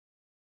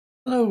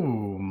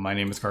Hello, my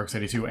name is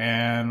Gregtech82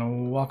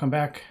 and welcome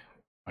back to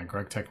my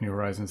Gregtech New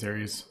Horizons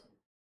series.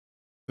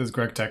 This is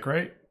Gregtech,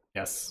 right?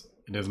 Yes,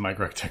 it is my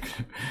Gregtech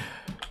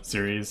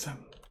series.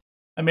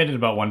 I made it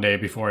about one day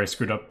before I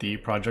screwed up the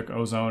Project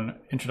Ozone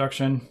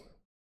introduction.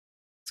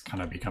 It's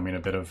kind of becoming a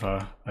bit of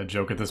a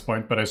joke at this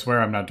point, but I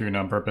swear I'm not doing it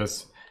on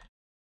purpose.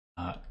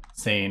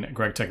 Saying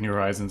Gregtech New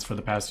Horizons for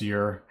the past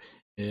year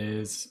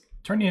is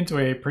turning into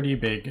a pretty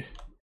big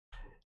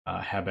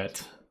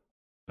habit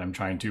I'm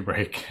trying to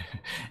break,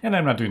 and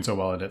I'm not doing so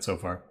well at it so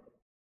far.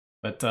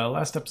 But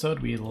last episode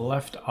we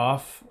left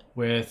off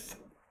with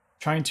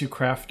trying to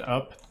craft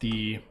up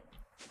the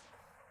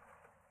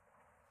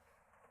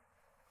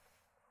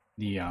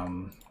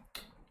oh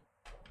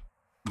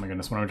my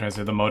goodness, what am I trying to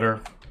say? The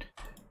motor,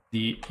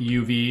 the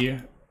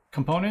UV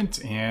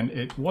component, and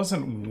it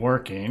wasn't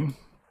working.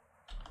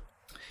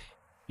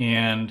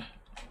 And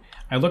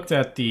I looked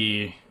at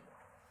the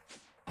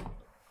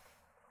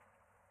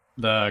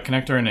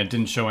connector and it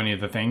didn't show any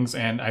of the things,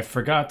 and I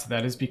forgot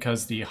that is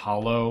because the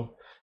hollow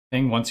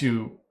thing, once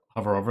you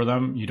hover over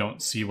them, you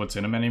don't see what's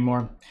in them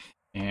anymore.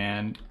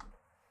 And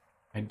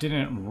I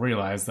didn't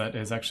realize that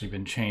it's actually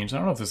been changed. I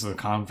don't know if this is a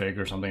config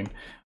or something,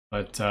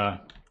 but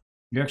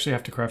you actually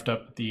have to craft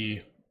up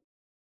these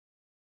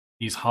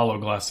hollow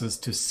glasses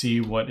to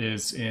see what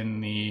is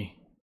in the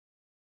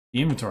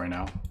inventory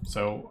now.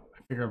 So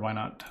I figured, why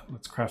not?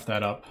 Let's craft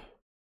that up.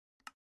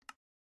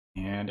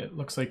 And it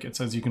looks like it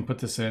says you can put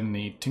this in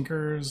the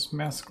Tinker's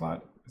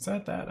mascot. Is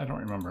that? I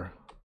don't remember.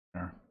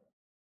 There.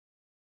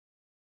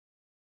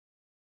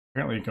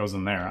 Apparently it goes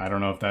in there. I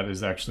don't know if that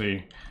is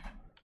actually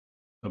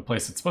the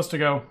place it's supposed to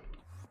go.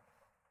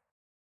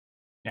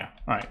 Yeah,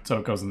 alright, so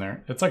it goes in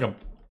there. It's like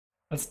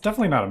that's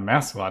definitely not a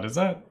mascot, is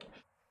that?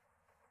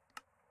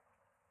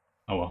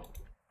 Oh well.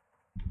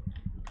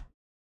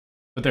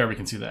 But there we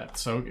can see that.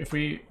 So if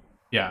we,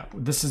 yeah,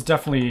 this is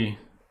definitely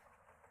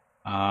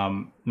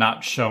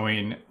not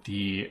showing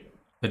the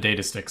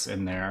data sticks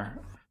in there.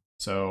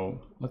 So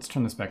let's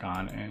turn this back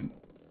on and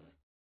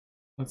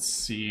let's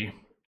see.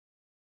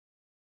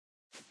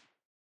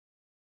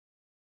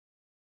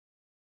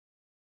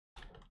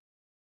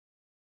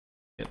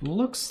 It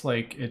looks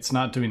like it's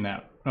not doing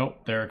that. Oh,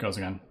 there it goes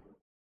again.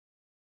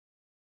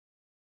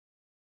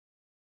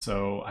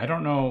 So I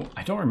don't know.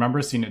 I don't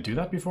remember seeing it do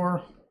that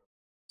before.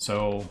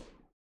 So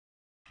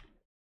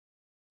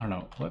I don't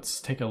know.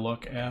 Let's take a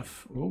look.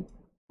 Ooh,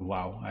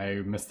 wow, I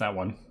missed that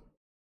one.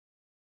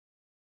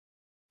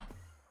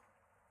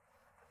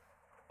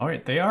 All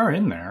right, they are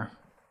in there.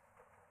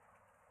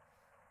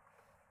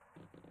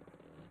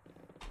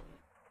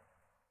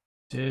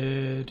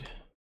 It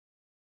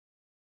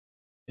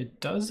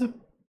does a...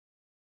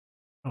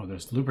 Oh,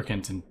 there's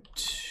lubricant in...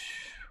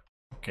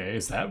 Okay,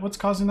 is that what's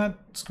causing that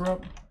screw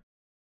up?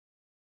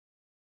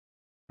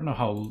 I don't know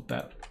how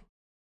that... I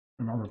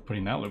remember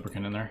putting that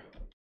lubricant in there.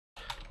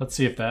 Let's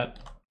see if that...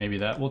 Maybe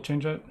that will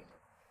change it.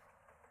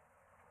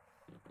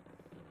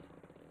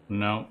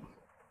 No.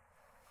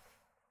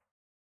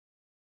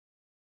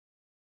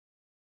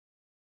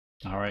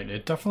 Alright,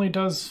 it definitely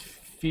does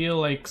feel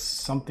like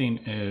something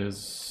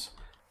is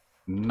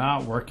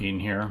not working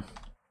here.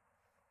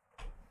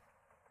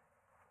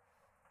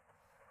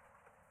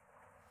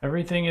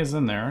 Everything is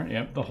in there.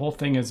 Yep, the whole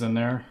thing is in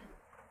there.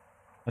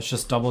 Let's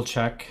just double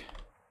check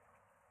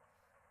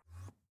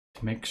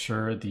to make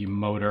sure the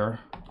motor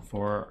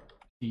for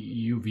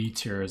the UV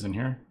tier is in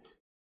here.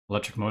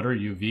 Electric motor,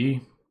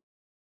 UV.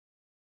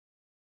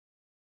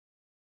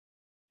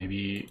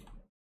 Maybe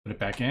put it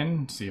back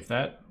in, see if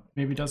that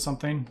maybe does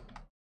something.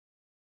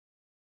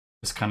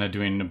 Just kind of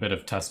doing a bit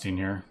of testing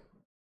here.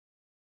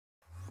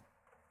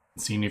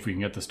 Seeing if we can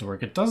get this to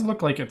work. It does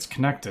look like it's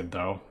connected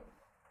though.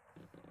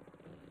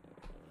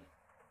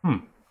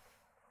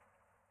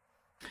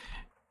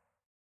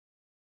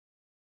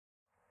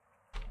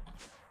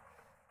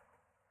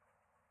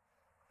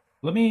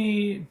 Let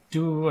me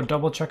do a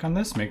double check on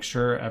this, make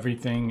sure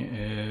everything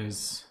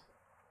is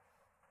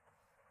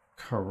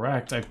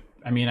correct.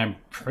 I mean, I'm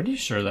pretty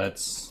sure that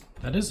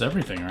is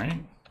everything,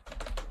 right?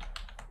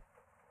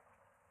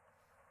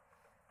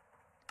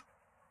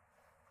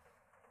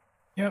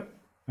 Yep.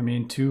 I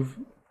mean,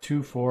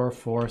 2, 4,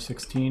 4,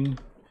 16,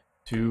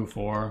 2,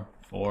 4,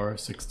 4,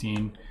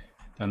 16.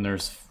 Then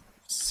there's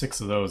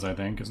 6 of those, I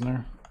think, isn't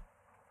there?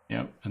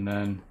 Yep, and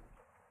then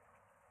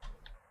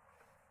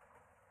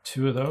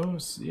 2 of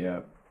those,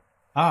 yep.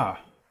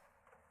 Ah.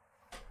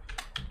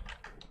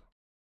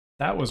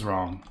 That was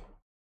wrong.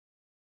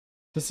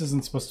 This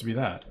isn't supposed to be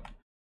that.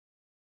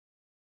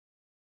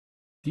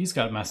 These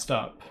got messed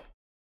up.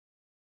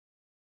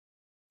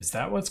 Is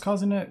that what's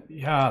causing it?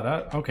 Yeah,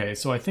 that, okay,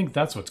 so I think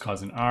that's what's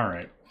causing, all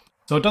right.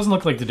 So it doesn't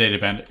look like the data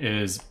band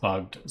is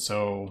bugged,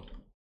 so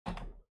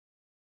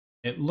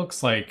it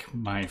looks like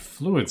my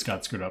fluids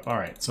got screwed up. All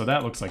right, so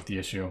that looks like the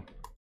issue.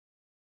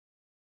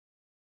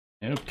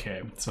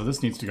 Okay, so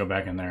this needs to go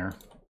back in there.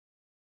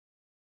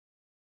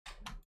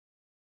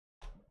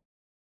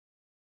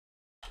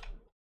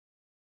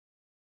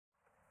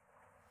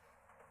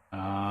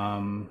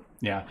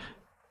 Yeah.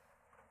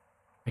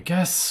 I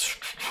guess,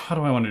 how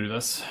do I want to do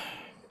this?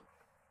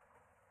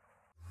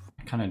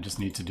 kind of just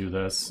need to do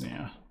this.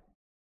 Yeah,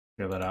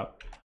 figure that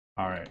out.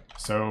 All right,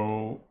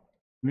 so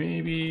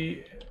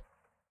maybe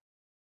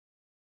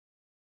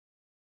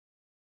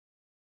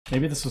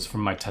this was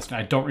from my testing.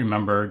 I don't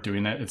remember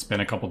doing that. It's been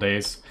a couple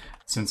days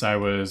since I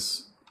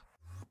was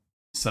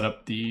set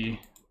up I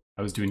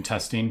was doing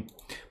testing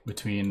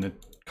between the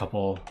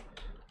couple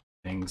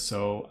things,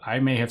 so I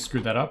may have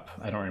screwed that up.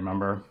 I don't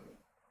remember.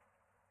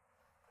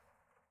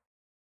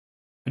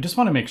 I just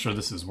want to make sure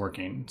this is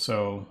working.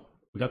 So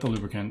we got the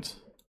lubricant,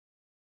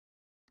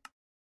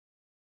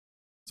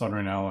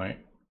 soldering alloy.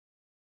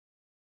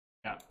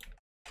 Yeah,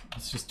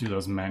 let's just do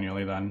those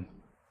manually then.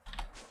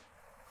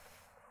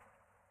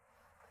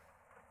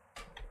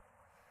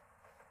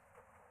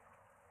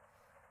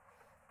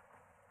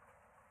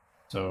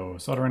 So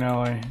soldering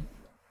alloy,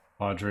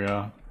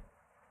 Quadria.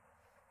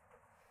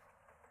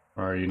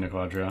 Where are you,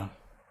 Nickeladria?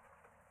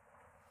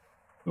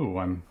 Ooh,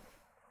 I'm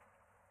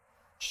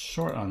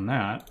short on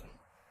that.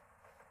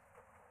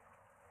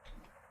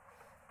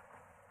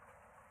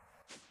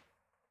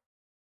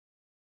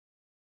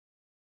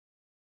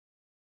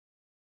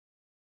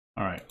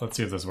 All right, let's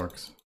see if this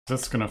works.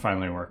 This is gonna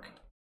finally work.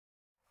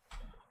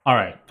 All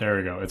right, there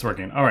we go, it's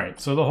working. All right,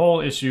 so the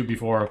whole issue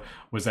before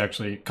was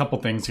actually a couple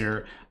things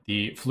here.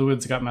 The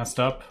fluids got messed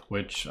up,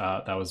 which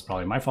that was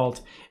probably my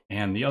fault.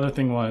 And the other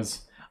thing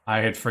was I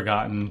had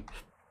forgotten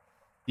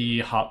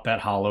that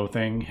hollow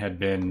thing had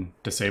been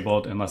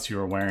disabled unless you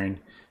were wearing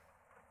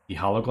the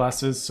hollow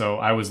glasses. So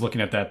I was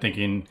looking at that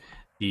thinking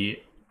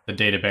the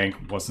data bank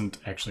wasn't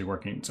actually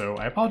working. So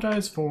I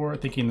apologize for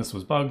thinking this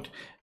was bugged.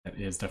 That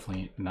is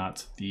definitely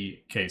not the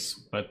case.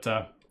 But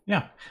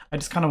yeah, I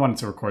just kind of wanted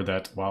to record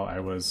that while I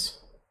was,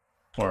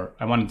 or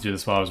I wanted to do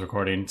this while I was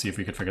recording, see if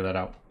we could figure that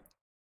out.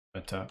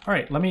 But all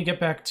right, let me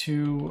get back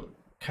to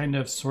kind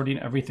of sorting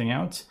everything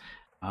out.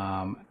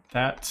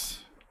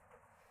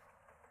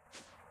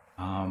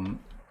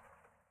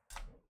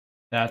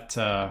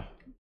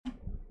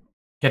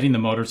 Getting the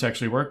motor to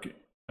actually work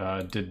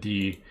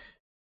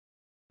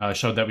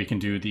showed that we can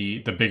do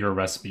the bigger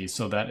recipe,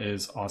 so that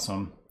is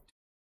awesome.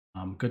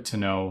 Good to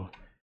know.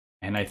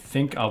 And I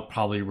think I'll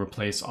probably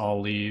replace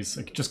all these,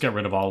 like, just get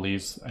rid of all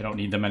these. I don't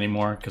need them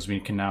anymore because we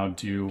can now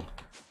do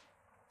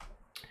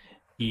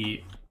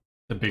the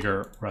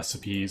bigger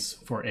recipes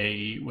for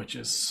AE, which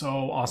is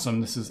so awesome.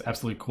 This is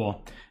absolutely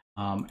cool.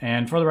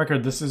 And for the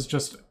record, this is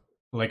just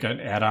like an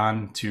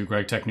add-on to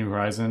Gregtech New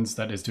Horizons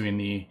that is doing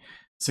the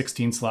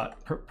 16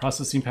 slot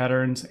processing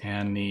patterns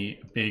and the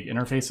big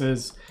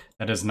interfaces.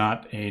 That is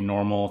not a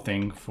normal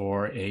thing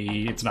for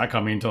AE. It's not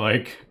coming to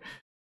like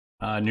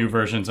new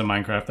versions of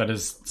Minecraft. That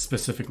is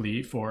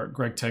specifically for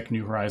Gregtech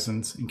New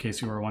Horizons, in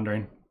case you were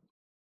wondering.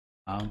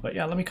 But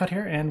yeah, let me cut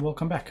here and we'll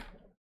come back.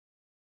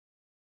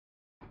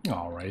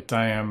 All right,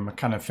 I am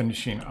kind of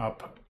finishing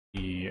up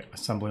the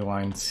assembly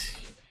lines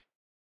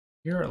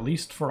here, at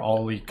least for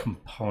all the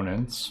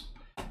components.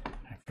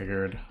 I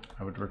figured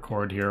I would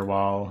record here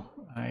while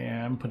I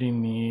am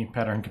putting the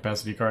pattern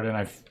capacity card in.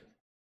 I'm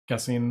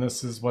guessing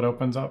this is what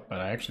opens up, but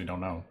I actually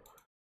don't know.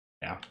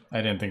 Yeah, I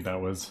didn't think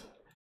that was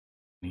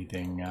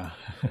anything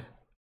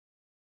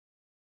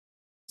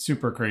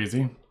super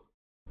crazy.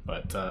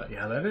 But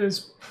yeah, that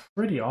is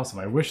pretty awesome.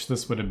 I wish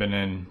this would have been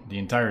in the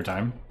entire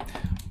time.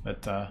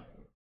 But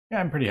yeah,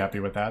 I'm pretty happy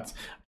with that.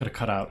 Could have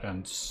cut out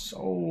on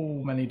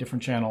so many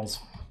different channels.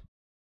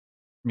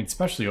 I mean,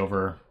 especially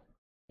over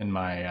in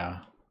my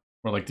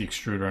where like the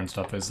extruder and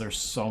stuff is, there's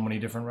so many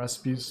different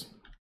recipes.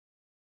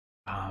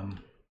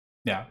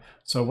 Yeah,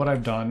 so what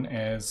I've done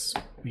is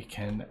we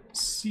can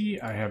see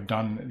I have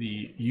done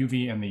the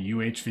UV and the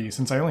UHV.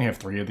 Since I only have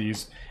 3 of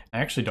these, I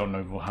actually don't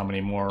know how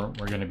many more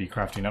we're going to be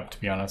crafting up,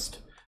 to be honest,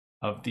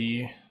 of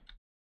the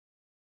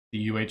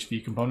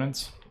UHV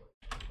components.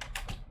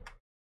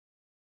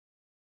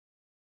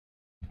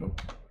 Oh,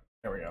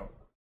 there we go.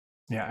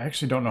 Yeah, I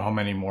actually don't know how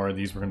many more of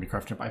these we're going to be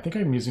crafting up. I think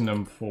I'm using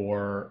them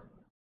for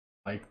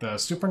like the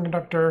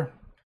superconductor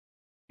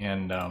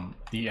and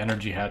the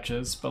energy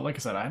hatches, but like I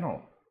said,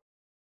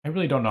 I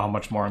really don't know how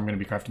much more I'm going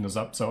to be crafting those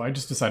up, so I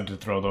just decided to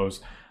throw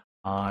those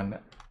on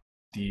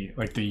the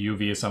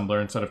UV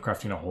assembler instead of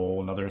crafting a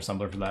whole another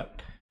assembler for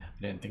that. I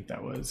didn't think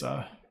that was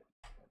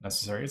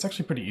necessary. It's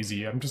actually pretty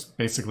easy. I'm just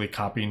basically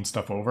copying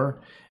stuff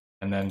over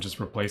and then just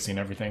replacing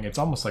everything. It's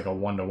almost like a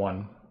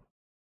one-to-one.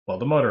 Well,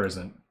 the motor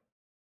isn't,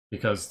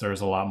 because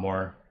there's a lot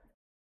more.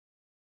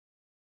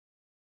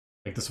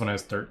 Like this one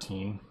has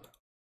 13.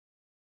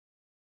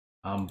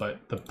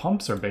 But the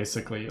pumps are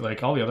basically,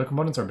 like all the other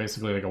components are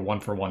basically like a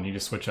 1-for-1. You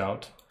just switch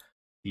out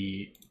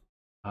the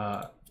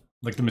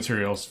like the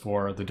materials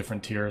for the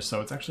different tiers,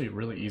 so it's actually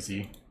really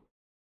easy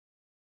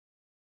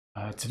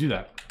to do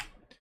that.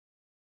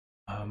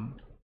 Oh,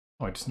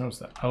 I just noticed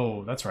that.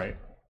 Oh, that's right,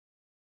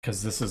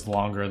 because this is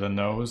longer than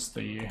those.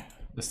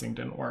 This thing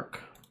didn't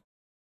work.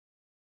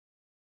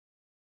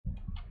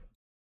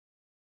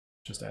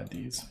 Just add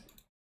these.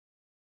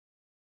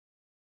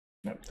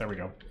 Yep, there we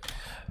go.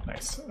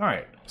 Nice. All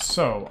right,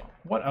 so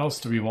what else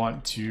do we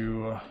want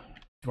to,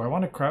 do I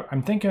want to craft?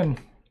 I'm thinking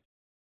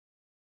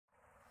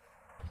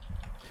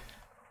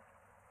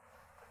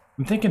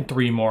I'm thinking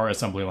 3 more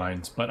assembly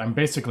lines, but I'm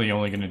basically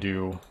only going to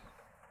do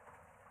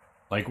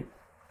like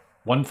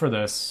 1 for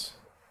this,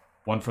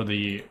 1 for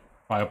the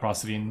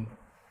bioprocessing,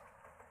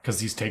 because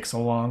these take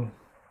so long.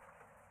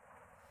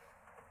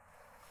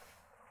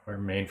 Or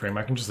mainframe,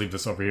 I can just leave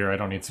this over here, I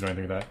don't need to do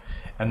anything with that.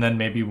 And then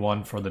maybe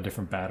 1 for the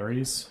different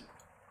batteries.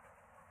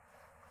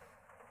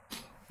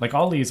 Like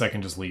all these I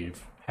can just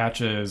leave.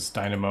 Hatches,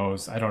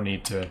 dynamos, I don't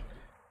need to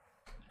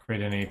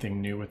create anything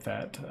new with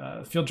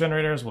that. Field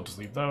generators, we'll just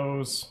leave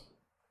those.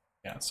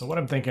 Yeah, so what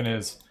I'm thinking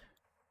is,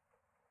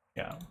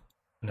 yeah,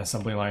 an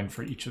assembly line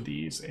for each of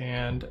these,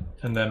 and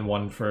then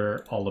 1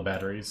 for all the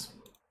batteries.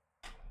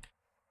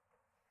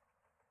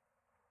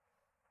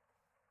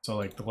 So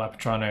like the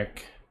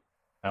Laptronic,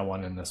 that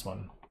one and this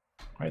one.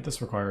 Right,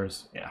 this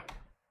requires, yeah.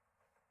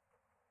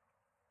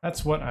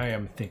 That's what I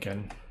am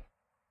thinking.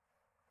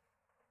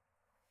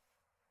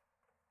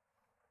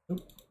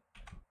 Oop.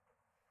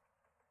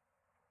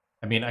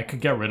 I mean, I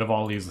could get rid of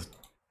all these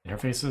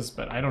interfaces,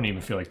 but I don't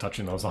even feel like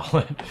touching those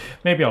all.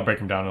 Maybe I'll break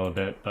them down a little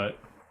bit, but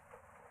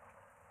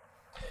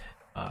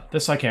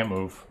this I can't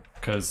move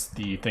because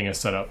the thing is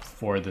set up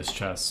for this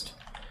chest.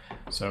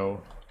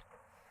 So,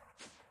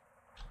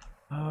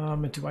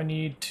 do I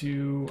need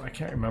to? I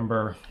can't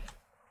remember.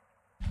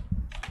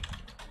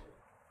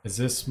 Is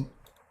this?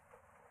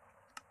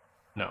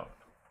 No,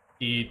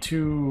 the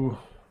 2.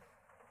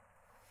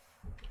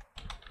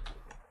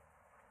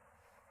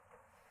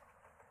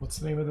 What's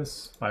the name of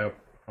this?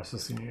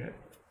 Bioprocessing unit.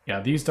 Yeah,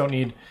 these don't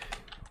need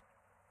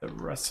the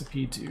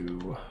recipe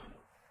to.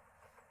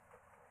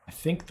 I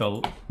think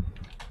the.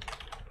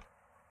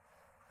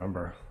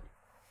 Remember.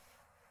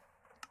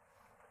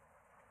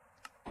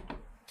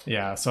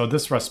 Yeah, so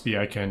this recipe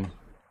I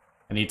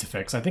need to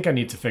fix. I think I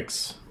need to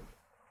fix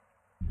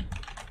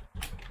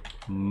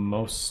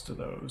most of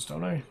those,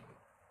 don't I?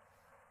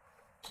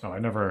 Oh, I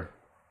never.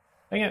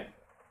 Dang it.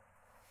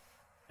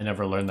 I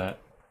never learned that.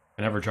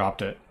 I never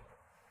dropped it.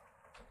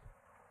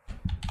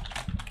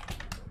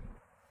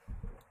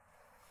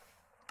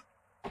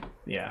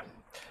 Yeah,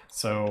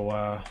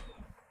 so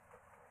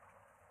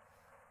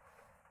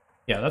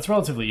yeah, that's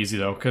relatively easy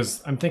though,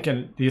 because I'm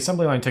thinking the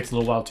assembly line takes a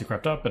little while to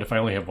craft up, but if I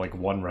only have like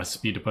 1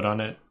 recipe to put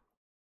on it,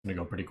 it's gonna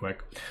go pretty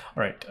quick.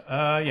 All right,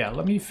 yeah,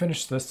 let me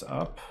finish this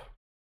up.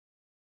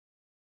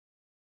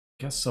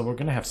 Guess so. We're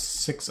gonna have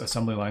 6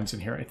 assembly lines in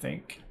here, I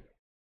think,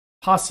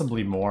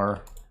 possibly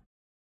more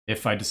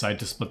if I decide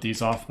to split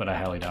these off, but I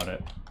highly doubt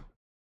it.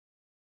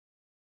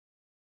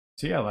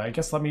 So yeah, I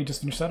guess let me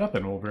just finish that up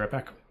and we'll be right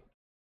back.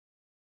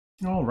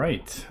 All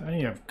right, I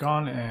have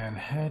gone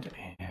ahead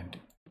and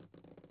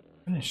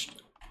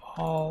finished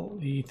all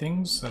the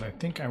things that I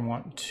think I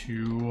want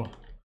to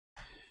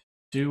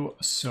do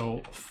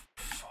so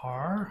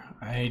far.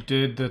 I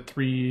did the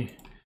three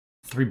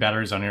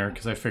batteries on here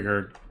because I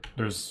figured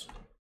there's,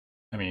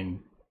 I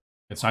mean,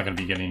 it's not going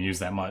to be getting used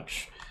that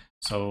much,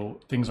 so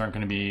things aren't going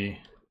to be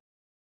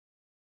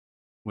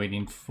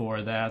waiting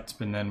for that.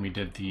 And then we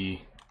did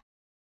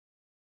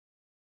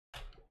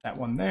that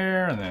one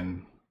there, and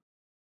then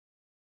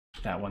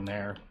that one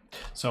there.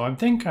 So I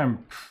think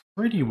I'm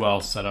pretty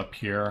well set up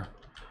here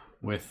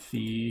with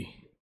the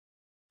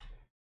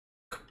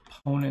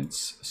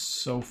components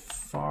so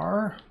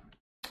far.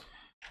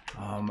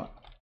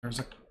 There's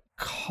a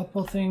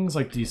couple things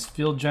like these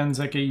field gens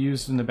that get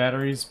used in the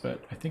batteries,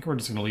 but I think we're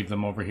just gonna leave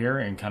them over here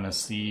and kind of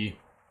see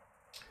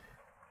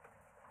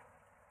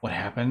what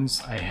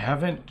happens. I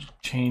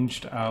haven't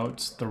changed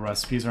out the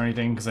recipes or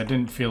anything because I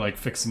didn't feel like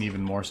fixing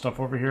even more stuff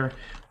over here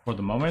for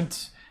the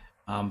moment.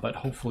 But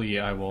hopefully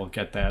I will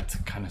get that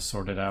kind of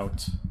sorted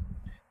out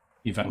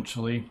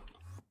eventually.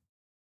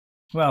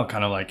 Well,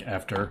 kind of like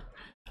after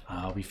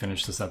we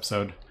finish this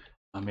episode,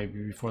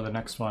 maybe before the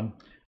next one.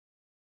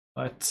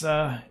 But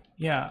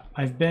yeah,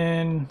 I've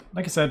been,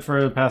 like I said,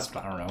 for the past,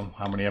 I don't know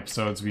how many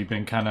episodes, we've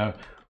been kind of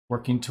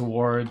working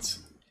towards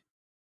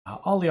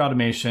all the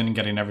automation,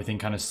 getting everything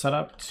kind of set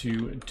up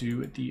to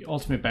do the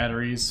ultimate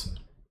batteries.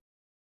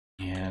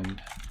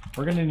 And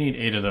we're going to need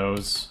 8 of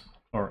those,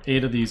 or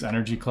 8 of these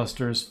energy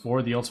clusters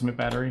for the ultimate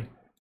battery.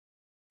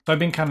 So I've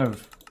been kind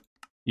of,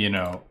 you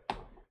know,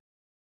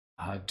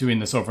 doing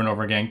this over and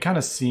over again, kind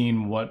of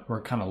seeing what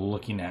we're kind of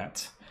looking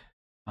at,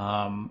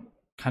 kind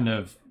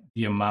of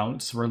the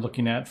amounts we're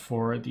looking at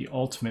for the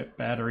ultimate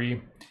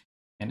battery.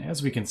 And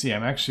as we can see,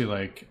 I'm actually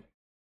like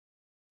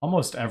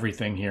almost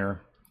everything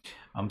here.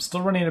 I'm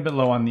still running a bit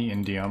low on the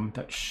indium.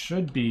 That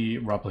should be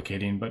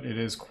replicating, but it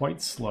is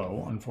quite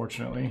slow,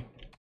 unfortunately.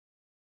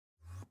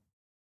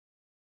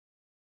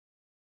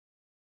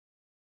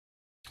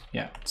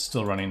 Yeah, it's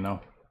still running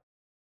though.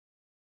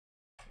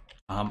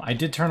 I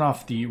did turn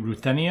off the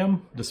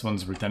ruthenium. This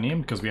one's ruthenium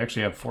because we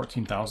actually have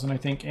 14,000, I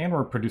think, and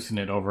we're producing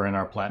it over in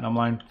our platinum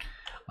line.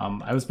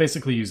 I was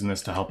basically using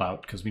this to help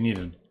out because we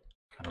needed,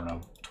 I don't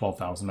know,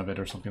 12,000 of it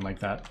or something like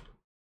that.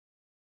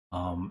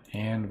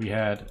 And we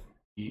had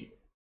the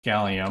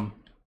gallium.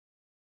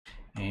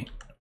 And,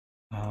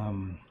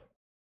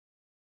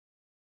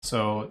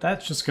 so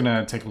that's just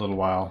gonna take a little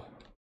while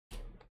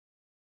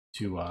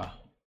to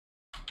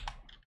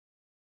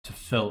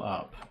fill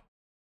up.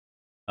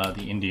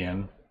 the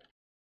Indian.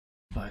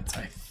 But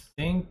I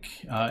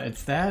think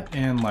it's that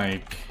and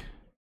like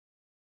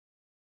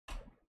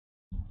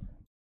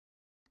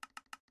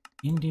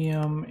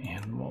indium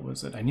and what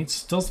was it? I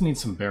still need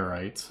some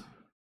barite.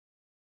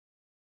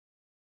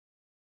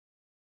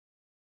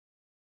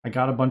 I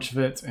got a bunch of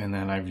it and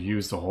then I've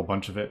used a whole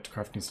bunch of it to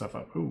craft new stuff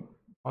up. Ooh,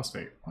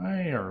 phosphate.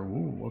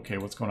 Ooh, okay,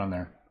 what's going on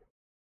there?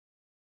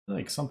 I feel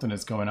like something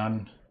is going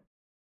on.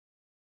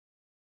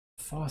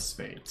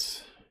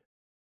 Phosphate.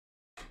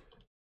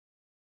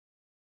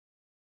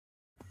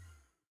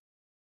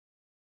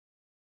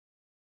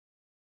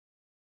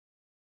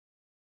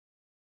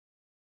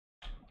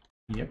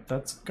 Yep,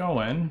 that's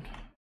going.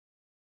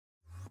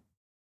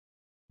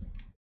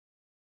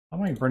 How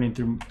am I burning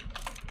through?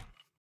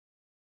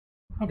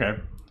 Okay,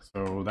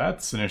 so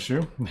that's an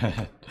issue.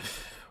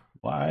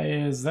 Why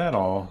is that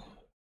all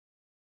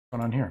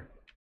going on here?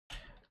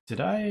 Did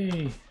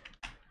I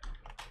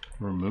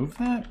remove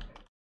that?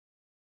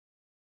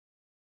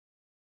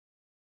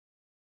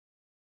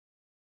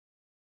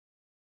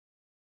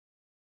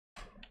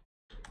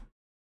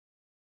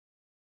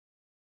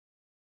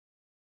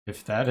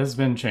 If that has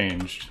been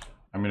changed,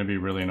 I'm gonna be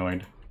really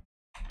annoyed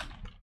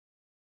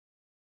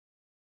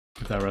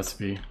with that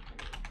recipe.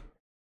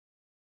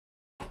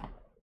 I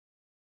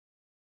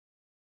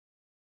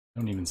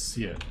don't even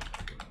see it.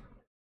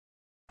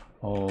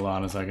 Hold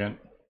on a second.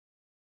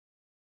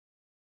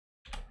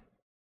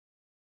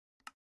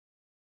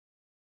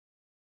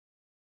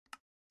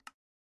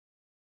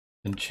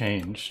 Been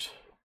changed.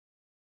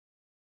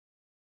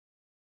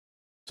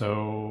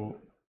 So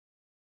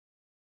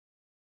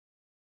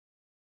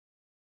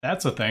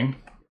that's a thing.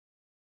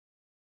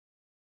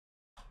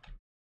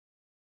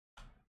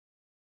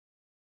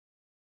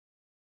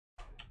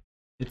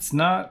 It's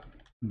not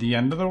the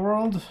end of the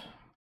world,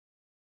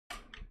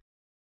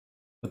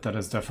 but that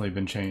has definitely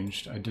been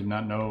changed. I did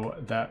not know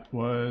that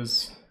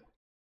was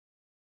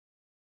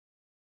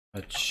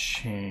a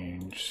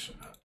change.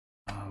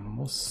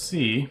 We'll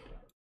see.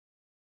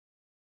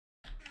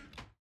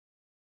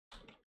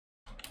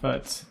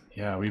 But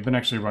yeah, we've been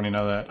actually running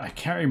out of that. I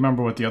can't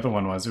remember what the other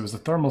one was. It was a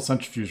thermal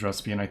centrifuge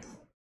recipe, and I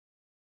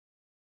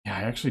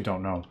actually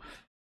don't know.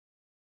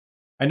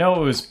 I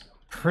know it was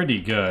pretty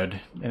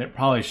good, and it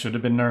probably should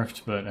have been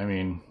nerfed, but I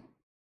mean,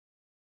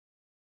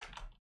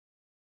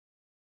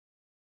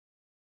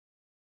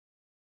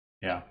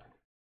 yeah.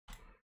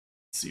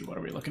 Let's see, what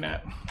are we looking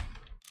at?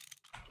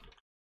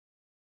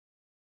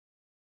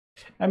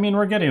 I mean,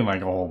 we're getting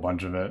like a whole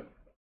bunch of it.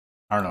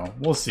 I don't know.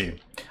 We'll see.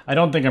 I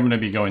don't think I'm going to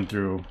be going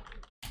through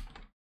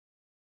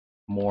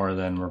more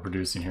than we're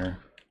producing here.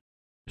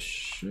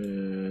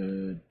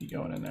 Should be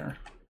going in there.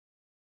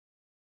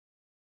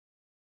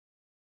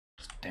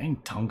 This dang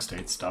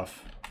tungstate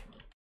stuff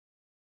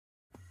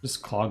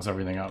just clogs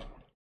everything up.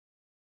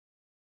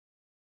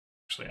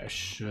 Actually, I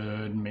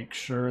should make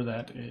sure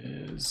that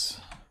is...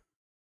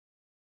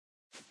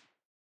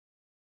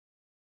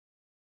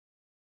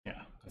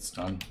 Yeah, that's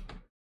done.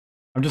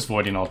 I'm just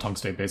voiding all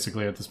tungstate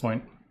basically at this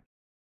point.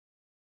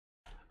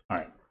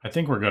 Alright, I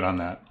think we're good on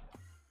that.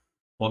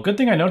 Well, good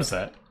thing I noticed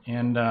that.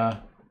 And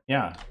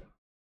yeah.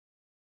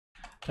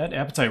 That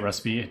appetite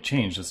recipe, it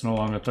changed. It's no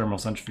longer a thermal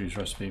centrifuge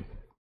recipe.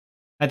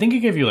 I think it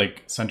gave you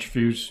like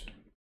centrifuge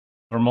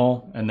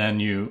thermal and then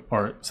you,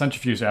 or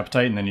centrifuge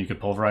appetite, and then you could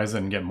pulverize it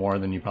and get more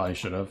than you probably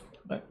should have.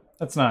 But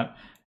that's not,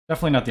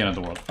 definitely not the end of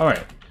the world.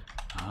 Alright,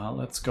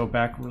 let's go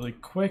back really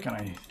quick.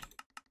 And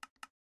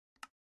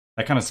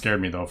that kind of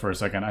scared me though for a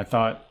second. I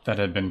thought that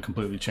had been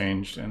completely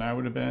changed and I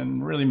would have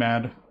been really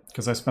mad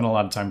because I spent a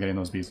lot of time getting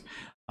those bees.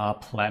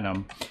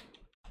 Platinum.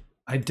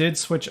 I did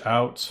switch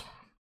out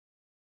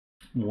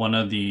one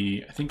of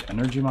the, I think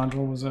energy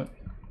module was it?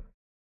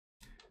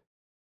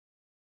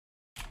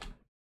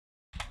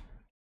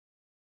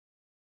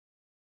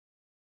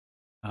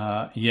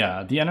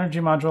 Yeah, the energy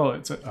module,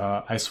 it's,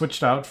 I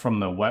switched out from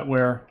the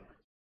wetware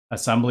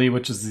assembly,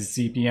 which is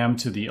the CPM,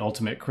 to the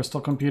ultimate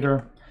crystal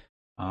computer.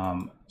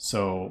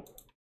 So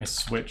I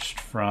switched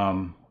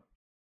from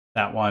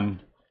that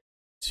one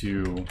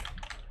to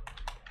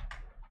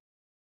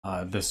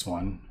this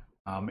one.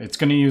 It's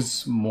going to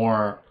use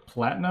more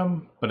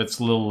platinum, but it's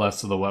a little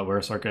less of the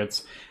wetware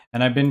circuits.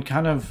 And I've been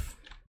kind of...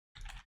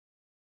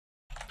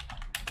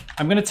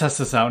 I'm going to test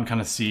this out and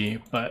kind of see,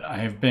 but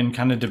I've been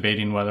kind of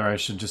debating whether I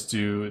should just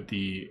do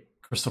the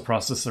crystal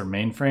processor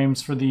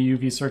mainframes for the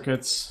UV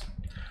circuits,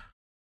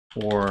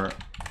 or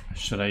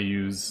should I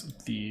use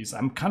these?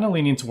 I'm kind of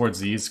leaning towards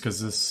these because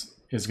this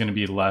is going to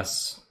be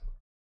less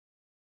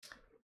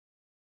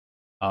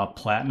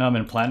platinum,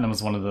 and platinum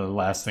is one of the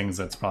last things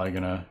that's probably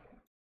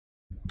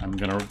I'm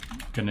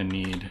gonna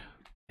need,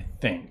 I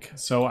think.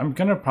 So I'm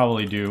gonna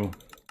probably do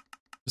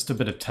just a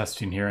bit of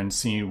testing here and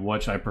see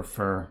which I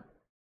prefer.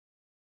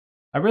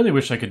 I really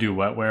wish I could do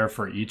wetware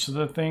for each of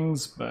the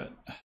things, but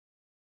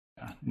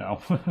yeah,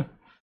 no. All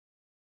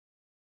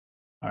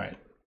right.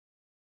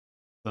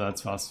 So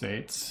that's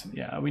phosphates.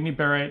 Yeah, we need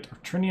barite.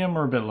 Trinium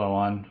we're a bit low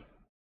on.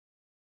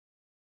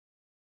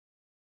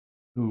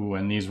 Ooh,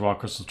 and these raw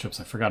crystal chips,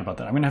 I forgot about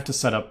that. I'm gonna have to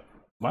set up,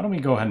 why don't we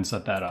go ahead and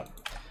set that up?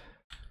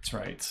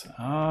 That's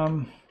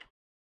right.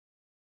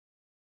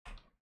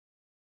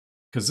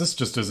 Because this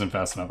just isn't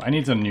fast enough. I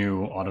need a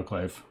new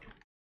autoclave.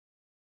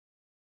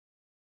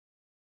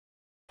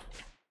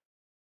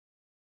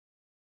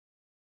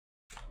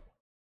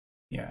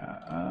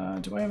 Yeah,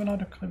 do I have an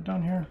autoclave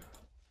down here?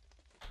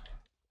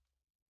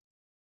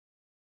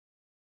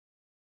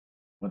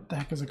 What the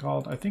heck is it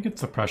called? I think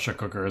it's the pressure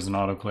cooker as an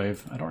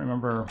autoclave. I don't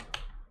remember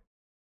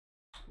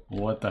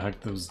what the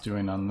heck that was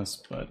doing on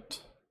this,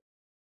 but...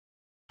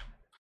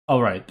 Oh,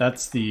 right,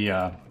 that's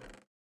the,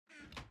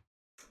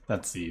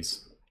 that's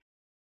these.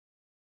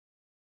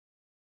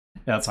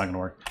 Yeah, that's not gonna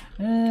work.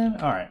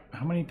 And, alright,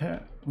 how many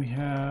we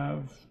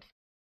have?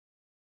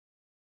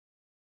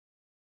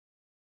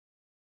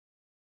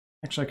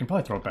 Actually, I can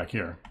probably throw it back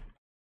here.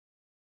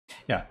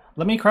 Yeah,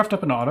 let me craft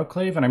up an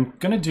autoclave, and I'm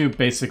gonna do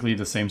basically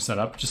the same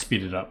setup, just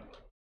speed it up.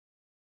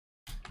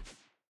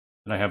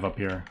 That I have up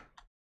here.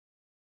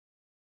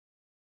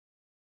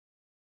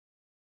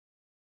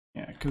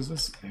 Yeah, because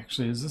this,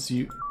 actually, is this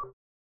you?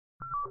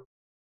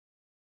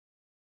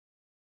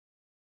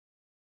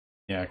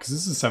 Yeah, because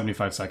this is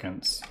 75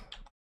 seconds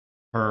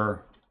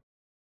per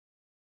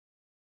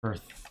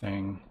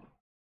thing.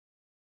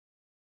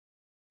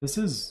 This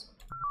is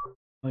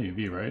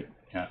LUV, right?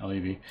 Yeah,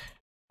 LUV.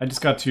 I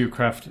just got to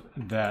craft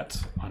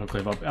that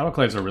autoclave up.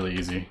 Autoclaves are really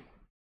easy.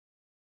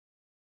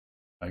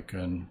 I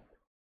can...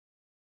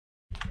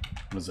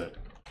 What is it?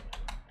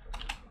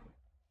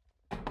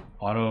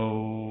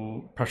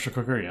 Auto pressure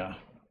cooker, yeah.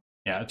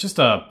 Yeah, just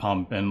a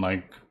pump and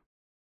like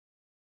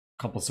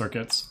a couple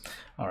circuits.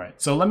 All right,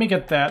 so let me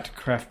get that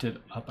crafted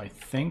up, I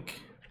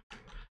think.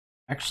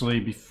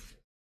 Actually,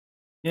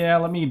 yeah,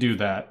 let me do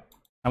that.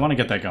 I want to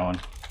get that going.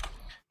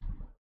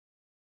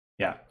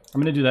 Yeah,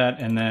 I'm gonna do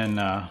that and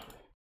then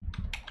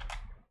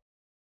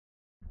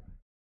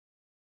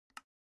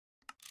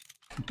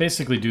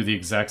basically do the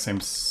exact same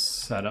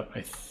setup,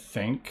 I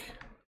think.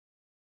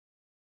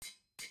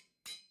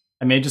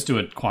 I may just do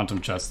a quantum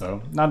chest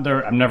though. Not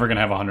there. I'm never gonna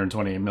have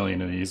 128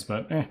 million of these,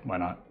 but why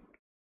not?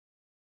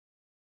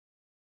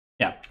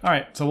 Yeah. All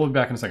right. So we'll be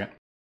back in a second.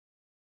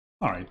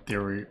 All right.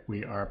 There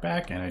we are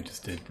back, and I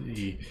just did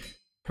the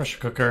pressure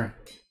cooker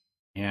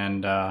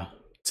and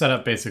set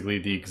up basically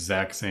the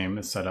exact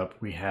same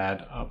setup we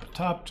had up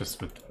top,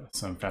 just with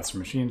some faster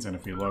machines. And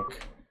if we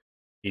look,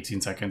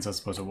 18 seconds as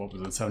opposed to what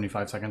was it,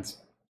 75 seconds.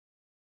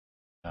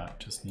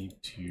 Just need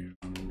to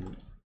do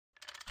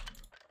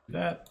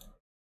that.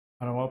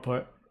 Auto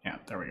output. Yeah,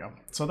 there we go.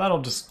 So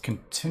that'll just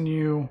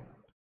continue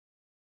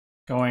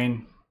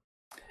going.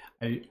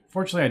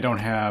 Fortunately, I don't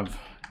have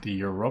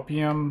the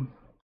Europium.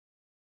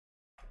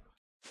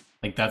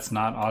 Like, that's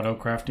not auto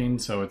crafting,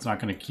 so it's not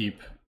going to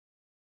keep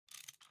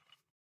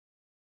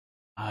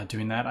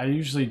doing that. I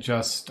usually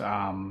just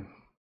I'll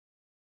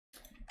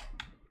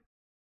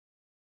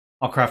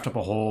craft up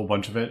a whole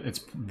bunch of it.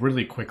 It's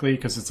really quickly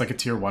because it's like a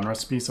tier 1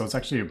 recipe, so it's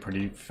actually a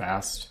pretty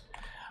fast.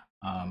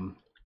 I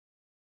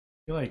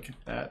feel like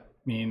that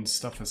means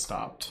stuff has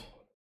stopped.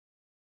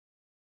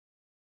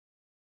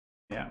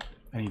 Yeah,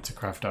 I need to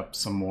craft up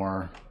some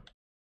more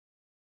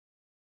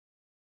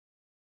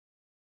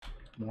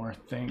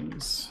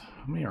things.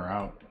 How many are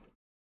out?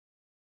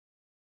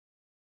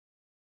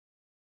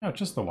 No,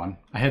 just the one.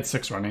 I had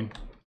 6 running.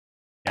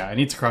 Yeah, I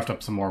need to craft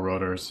up some more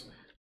rotors.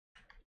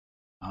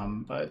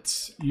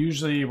 But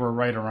usually we're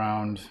right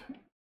around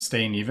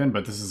staying even,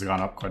 but this has gone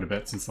up quite a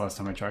bit since the last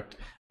time I checked.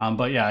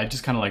 But yeah, I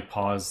just kind of like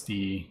pause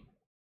the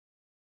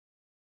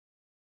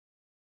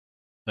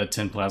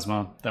tin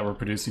plasma that we're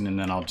producing, and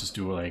then I'll just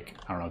do like,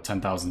 I don't know,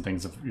 10,000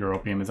 things of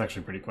Europium. It's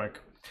actually pretty quick.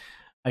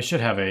 I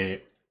should have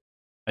a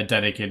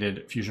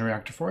dedicated fusion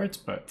reactor for it,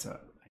 but I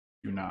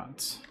do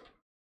not.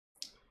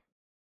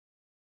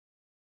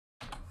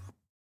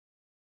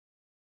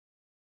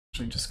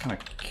 Actually, just kind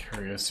of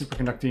curious.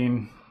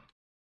 Superconducting.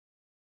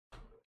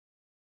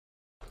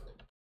 I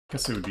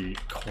guess it would be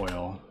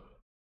coil.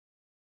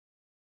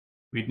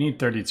 We'd need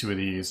 32 of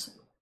these.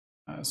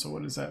 So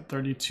what is that?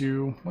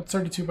 32. What's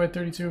 32 by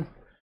 32?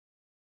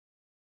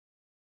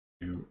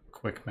 Do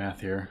quick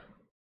math here.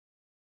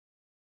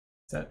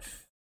 Is that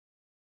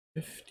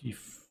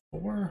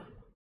 54?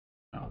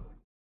 No.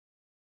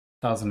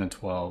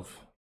 1012.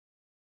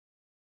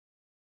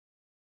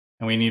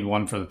 And we need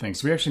 1 for the thing.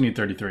 So we actually need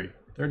 33.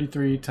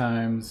 33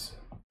 times,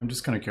 I'm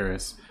just kind of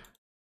curious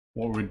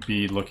what would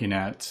be looking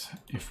at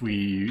if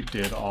we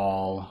did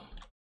all,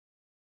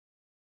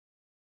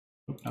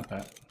 not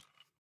that.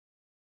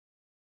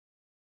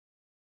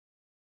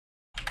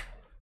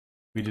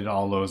 We did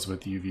all those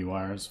with UV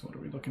wires. What are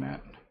we looking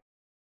at?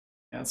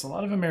 Yeah, it's a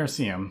lot of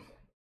americium.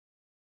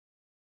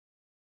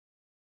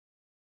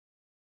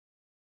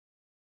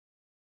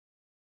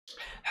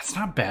 That's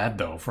not bad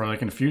though for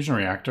like a fusion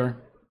reactor.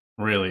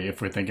 Really,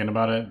 if we're thinking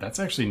about it, that's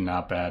actually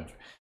not bad.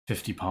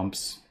 50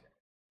 pumps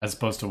as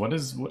opposed to what?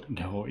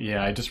 No,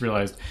 yeah, I just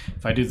realized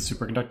if I do the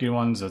superconducting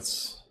ones,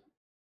 that's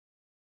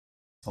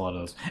a lot of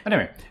those.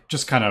 Anyway,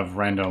 just kind of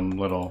random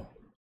little,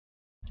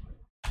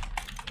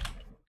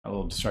 a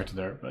little distracted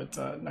there, but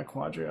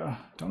Nequadria.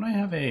 Don't I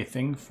have a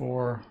thing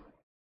for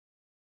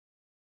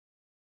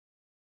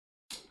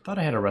thought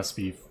I had a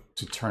recipe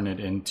to turn it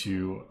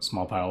into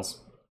small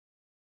piles.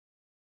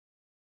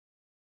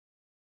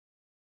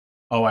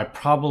 Oh, I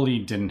probably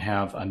didn't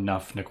have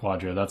enough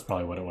Nequadria. That's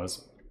probably what it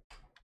was.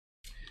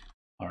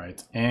 All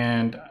right,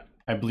 and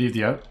I believe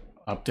the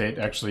update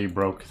actually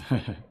broke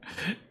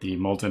the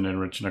molten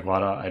enriched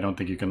Nequada. I don't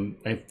think you can,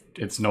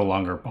 it's no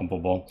longer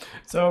pumpable.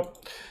 So,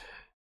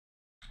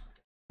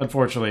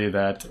 unfortunately,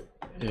 that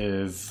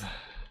is,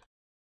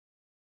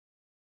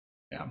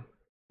 yeah.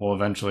 Well,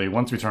 eventually,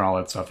 once we turn all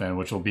that stuff in,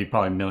 which will be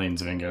probably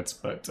millions of ingots,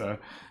 but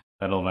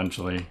that'll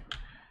eventually,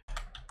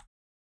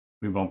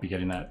 we won't be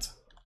getting that.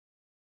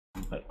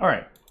 But all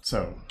right,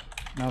 so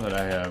now that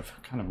I have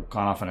kind of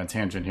gone off on a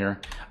tangent here,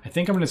 I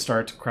think I'm going to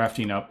start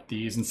crafting up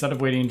these. Instead of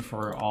waiting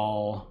for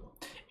all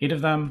 8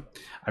 of them,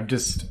 I've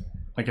just,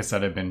 like I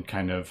said, I've been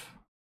kind of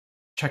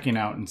checking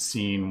out and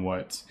seeing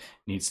what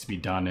needs to be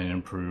done and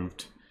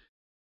improved.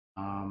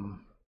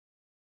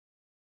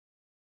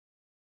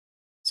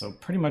 So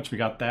pretty much we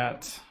got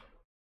that.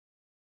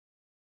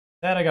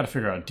 That I got to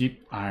figure out.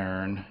 Deep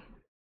iron,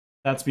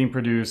 that's being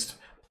produced.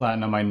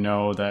 Platinum, I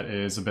know that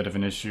is a bit of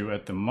an issue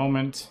at the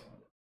moment.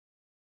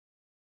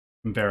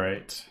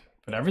 Barite,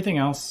 but everything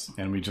else,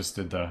 and we just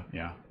did the,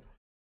 yeah.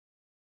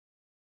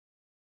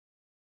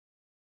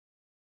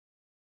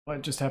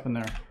 What just happened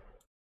there?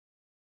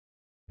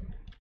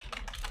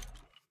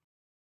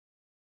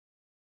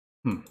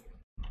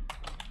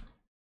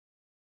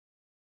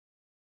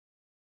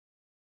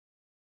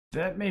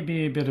 That may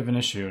be a bit of an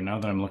issue now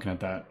that I'm looking at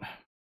that.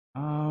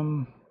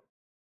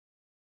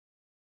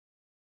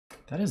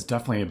 That is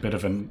definitely a bit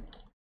of a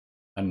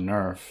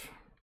nerf.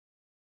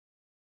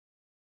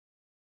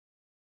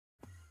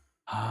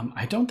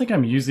 I don't think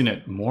I'm using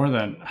it more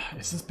than...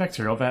 Is this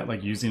bacterial vat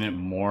like using it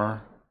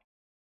more?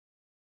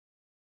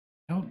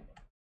 I don't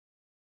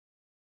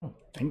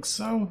think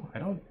so. I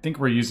don't think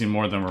we're using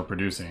more than we're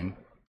producing.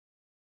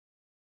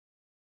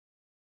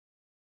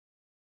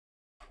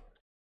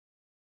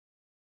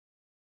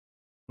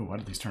 Ooh, why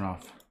did these turn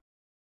off?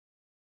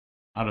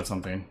 Out of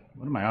something.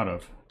 What am I out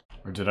of?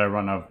 Or did I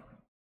run out?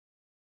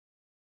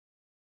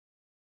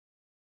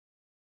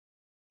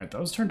 Right,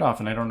 those turned off,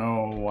 and I don't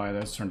know why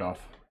those turned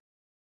off.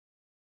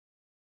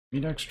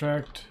 Meat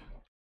extract.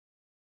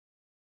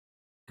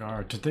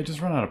 Guard. Did they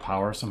just run out of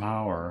power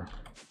somehow, or?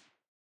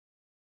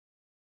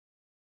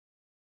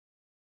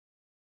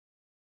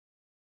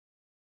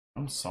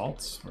 No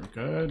salts. We're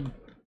good.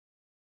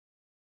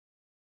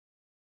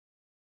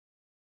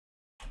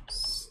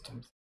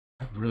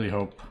 I really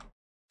hope.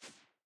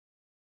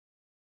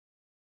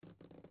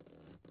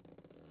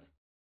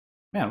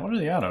 Man, what are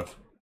they out of?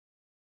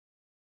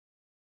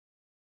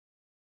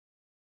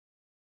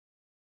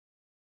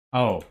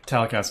 Oh,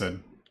 talic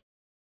acid.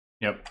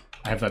 Yep,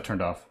 I have that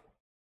turned off.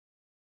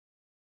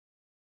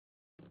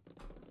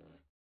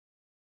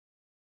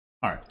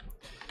 All right.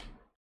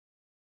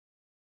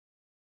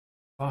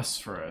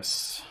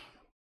 Phosphorus.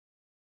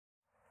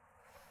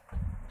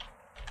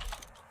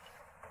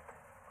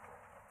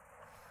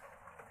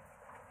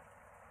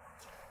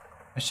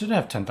 I should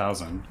have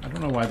 10,000. I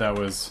don't know why that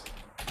was...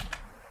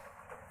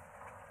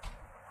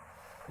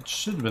 It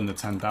should have been the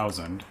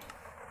 10,000.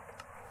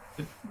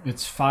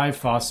 It's 5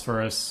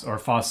 phosphorus or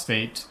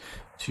phosphate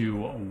to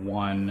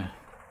 1.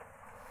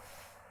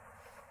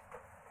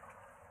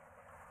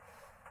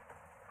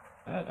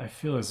 That I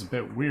feel is a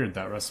bit weird,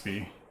 that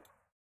recipe.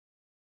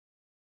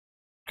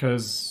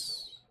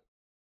 Because,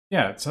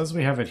 yeah, it says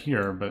we have it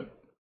here, but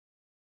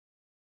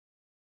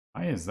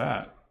why is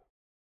that?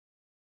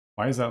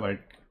 Why is that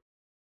like,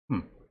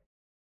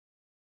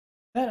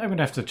 that I'm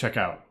gonna have to check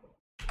out.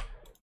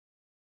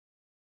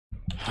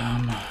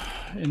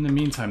 In the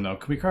meantime, though,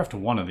 can we craft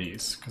 1 of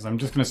these? Because I'm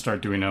just gonna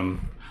start doing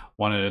them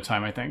 1 at a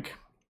time, I think.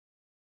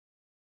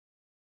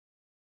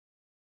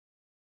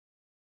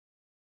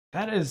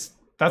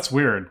 That's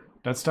weird.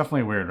 That's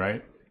definitely weird,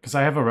 right? Because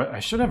I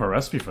should have a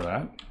recipe for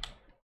that.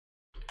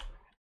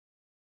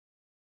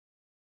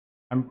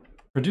 I'm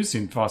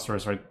producing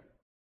phosphorus right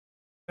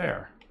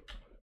there.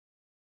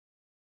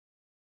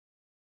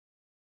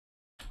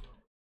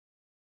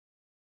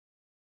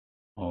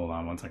 Hold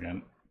on one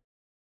second.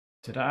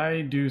 Did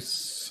I do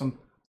something?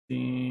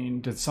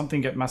 Did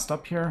something get messed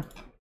up here?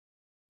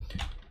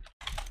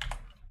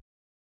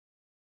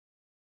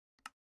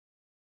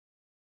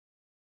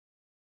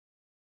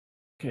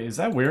 Okay, is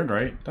that weird,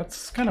 right?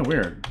 That's kind of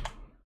weird.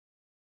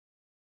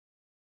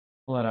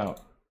 Pull that out.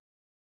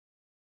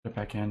 Put it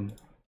back in.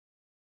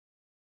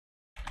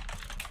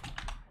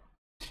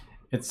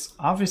 It's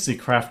obviously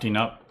crafting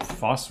up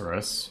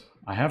phosphorus.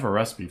 I have a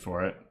recipe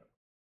for it.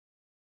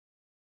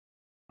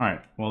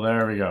 Alright, well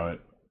there we go.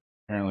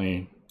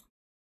 Apparently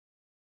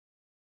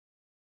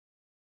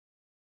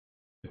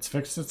it's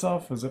fixed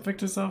itself. Has it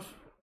fixed itself?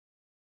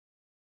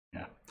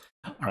 Yeah.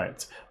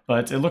 Alright,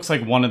 but it looks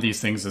like one of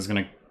these things is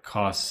going to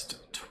cost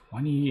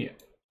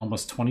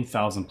almost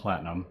 20,000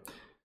 platinum.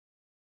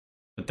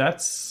 But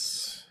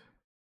that's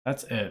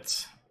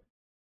it.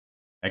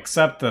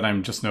 Except that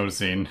I'm just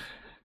noticing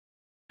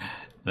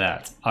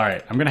that.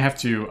 Alright, I'm going to have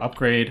to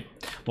upgrade.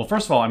 Well,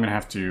 first of all, I'm going to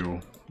have to,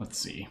 let's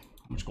see.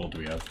 much gold do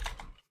we have?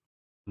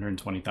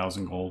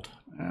 120,000 gold.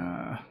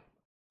 How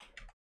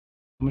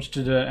much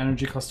did the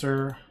energy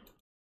cluster?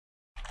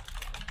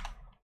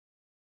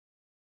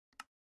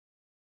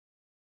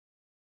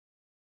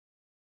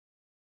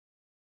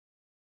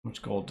 How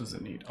much gold does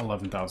it need?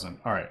 11,000.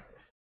 All right.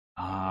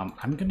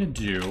 I'm gonna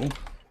do.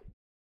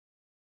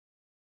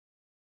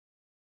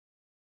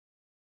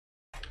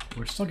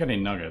 We're still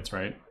getting nuggets,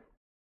 right?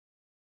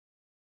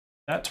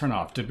 That turn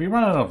off. Did we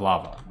run out of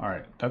lava? All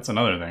right, that's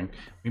another thing.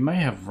 We may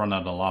have run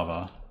out of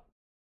lava.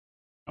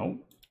 Oh.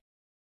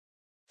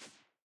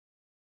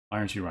 Why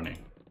aren't you running?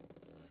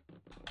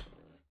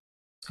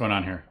 What's going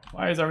on here?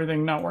 Why is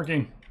everything not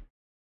working?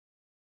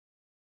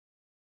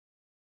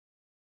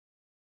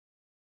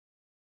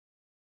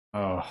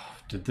 Oh,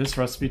 did this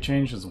recipe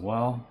change as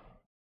well?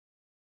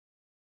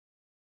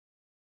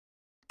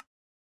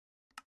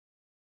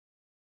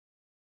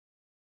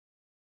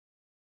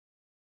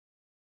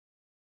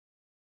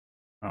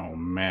 Oh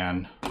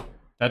man,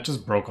 that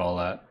just broke all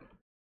that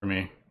for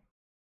me.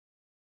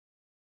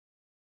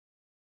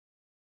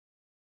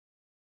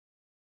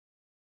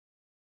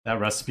 That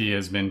recipe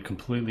has been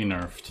completely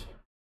nerfed.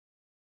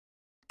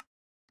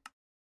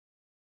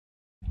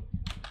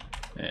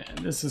 And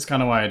this is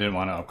kind of why I didn't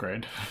want to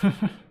upgrade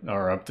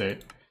or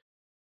update.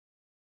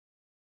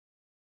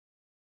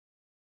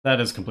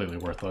 That is completely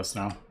worthless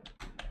now.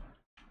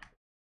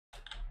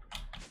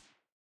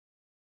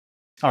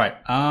 All right,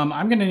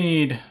 I'm gonna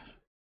need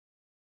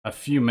a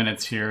few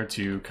minutes here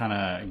to kind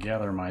of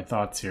gather my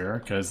thoughts here,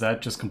 because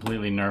that just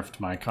completely nerfed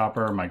my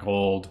copper, my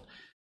gold,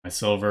 my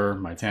silver,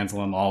 my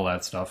tantalum, all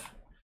that stuff.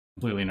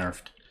 Completely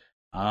nerfed.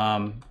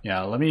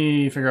 Yeah, let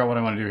me figure out what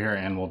I want to do here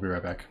and we'll be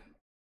right back.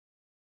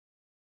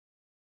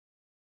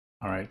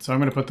 All right, so I'm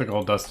gonna put the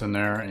gold dust in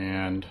there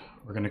and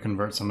we're gonna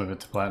convert some of it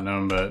to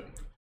platinum, but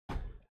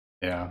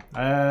yeah,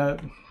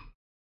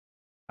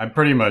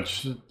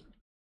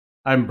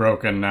 I'm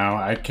broken now.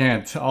 I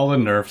can't, all the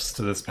nerfs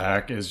to this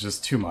pack is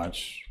just too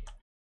much.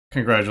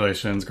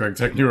 Congratulations,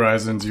 Gregtech New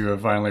Horizons, you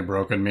have finally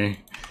broken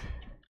me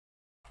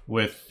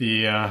with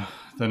the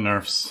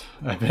nerfs.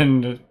 I've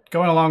been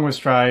going along with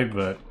stride,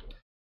 but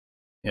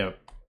yep,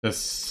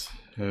 this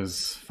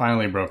has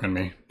finally broken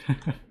me.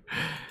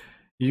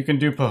 You can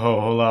do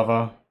Pahoho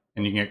lava,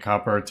 and you can get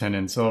copper, tin,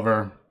 and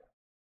silver,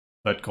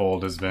 but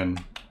gold has been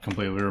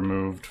completely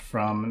removed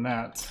from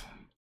that.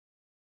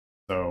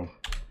 So,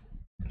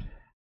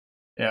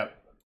 yeah.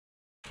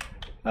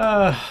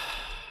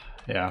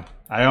 Yeah,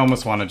 I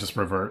almost want to just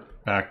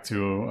revert back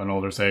to an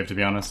older save, to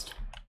be honest.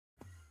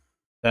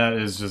 That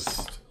is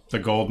just the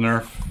gold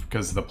nerf,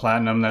 because the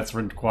platinum that's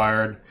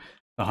required,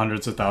 the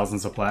hundreds of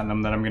thousands of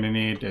platinum that I'm going to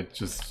need, it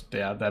just,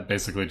 yeah, that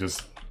basically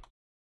just...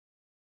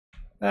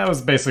 That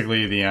was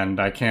basically the end.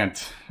 I can't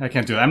do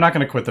that. I'm not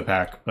going to quit the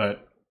pack,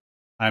 but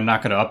I'm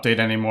not going to update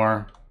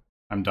anymore.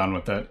 I'm done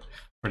with it,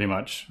 pretty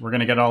much. We're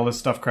going to get all this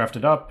stuff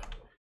crafted up,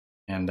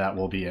 and that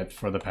will be it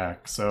for the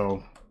pack.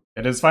 So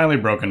it has finally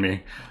broken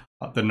me,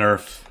 the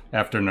nerf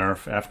after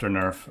nerf after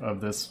nerf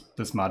of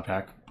this mod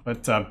pack.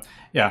 But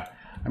yeah,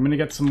 I'm going to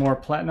get some more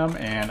platinum,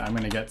 and I'm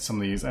going to get some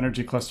of these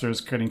energy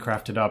clusters getting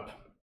crafted up,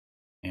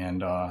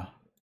 and I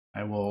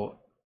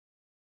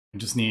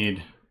just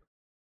need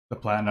the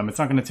platinum. It's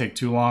not going to take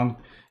too long.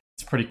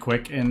 It's pretty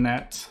quick in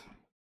that.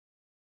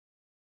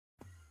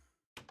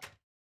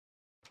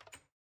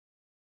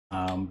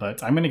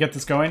 But I'm going to get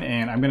this going,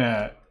 and I'm going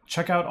to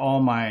check out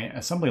all my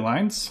assembly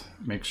lines,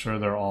 make sure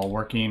they're all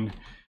working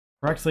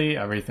correctly,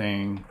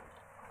 everything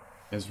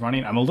is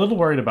running. I'm a little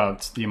worried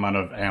about the amount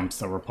of amps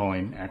that we're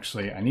pulling,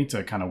 actually. I need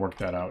to kind of work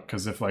that out,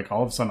 because if like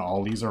all of a sudden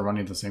all these are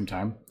running at the same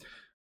time,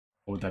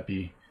 what would that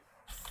be?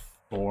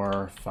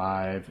 4,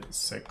 5,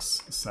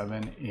 6,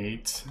 7,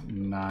 8,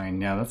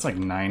 9. Yeah, that's like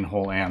 9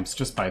 whole amps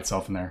just by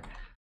itself in there.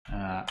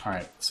 All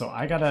right, so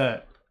I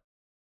gotta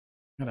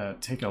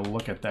take a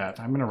look at that.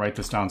 I'm gonna write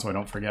this down so I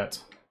don't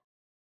forget.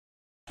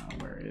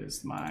 Where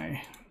is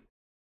my...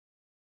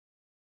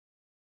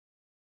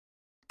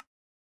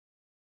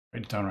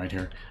 Write it down right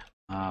here.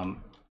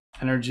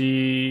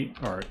 Energy,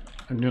 or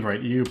I'm gonna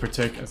write U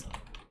partic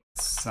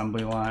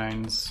assembly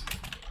lines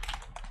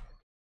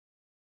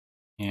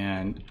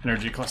and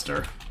energy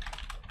cluster.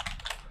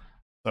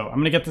 So I'm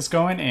gonna get this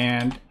going,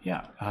 and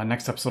yeah,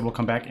 next episode we'll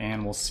come back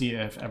and we'll see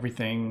if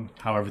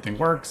how everything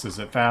works. Is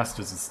it fast?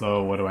 Is it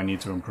slow? What do I need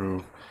to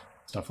improve?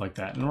 Stuff like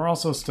that. And we're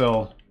also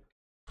still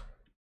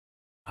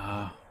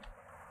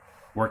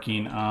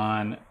working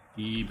on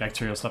the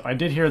bacterial stuff. I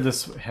did hear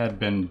this had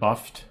been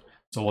buffed,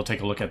 so we'll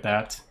take a look at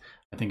that.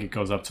 I think it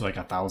goes up to like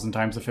 1,000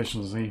 times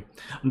efficiency.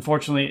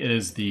 Unfortunately, it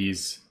is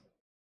these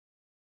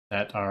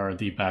that are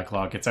the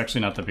backlog. It's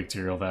actually not the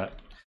bacterial vat.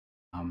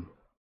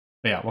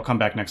 But yeah, we'll come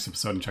back next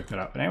episode and check that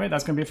out. But anyway,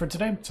 that's going to be it for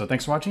today. So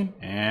thanks for watching,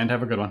 and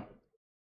have a good one.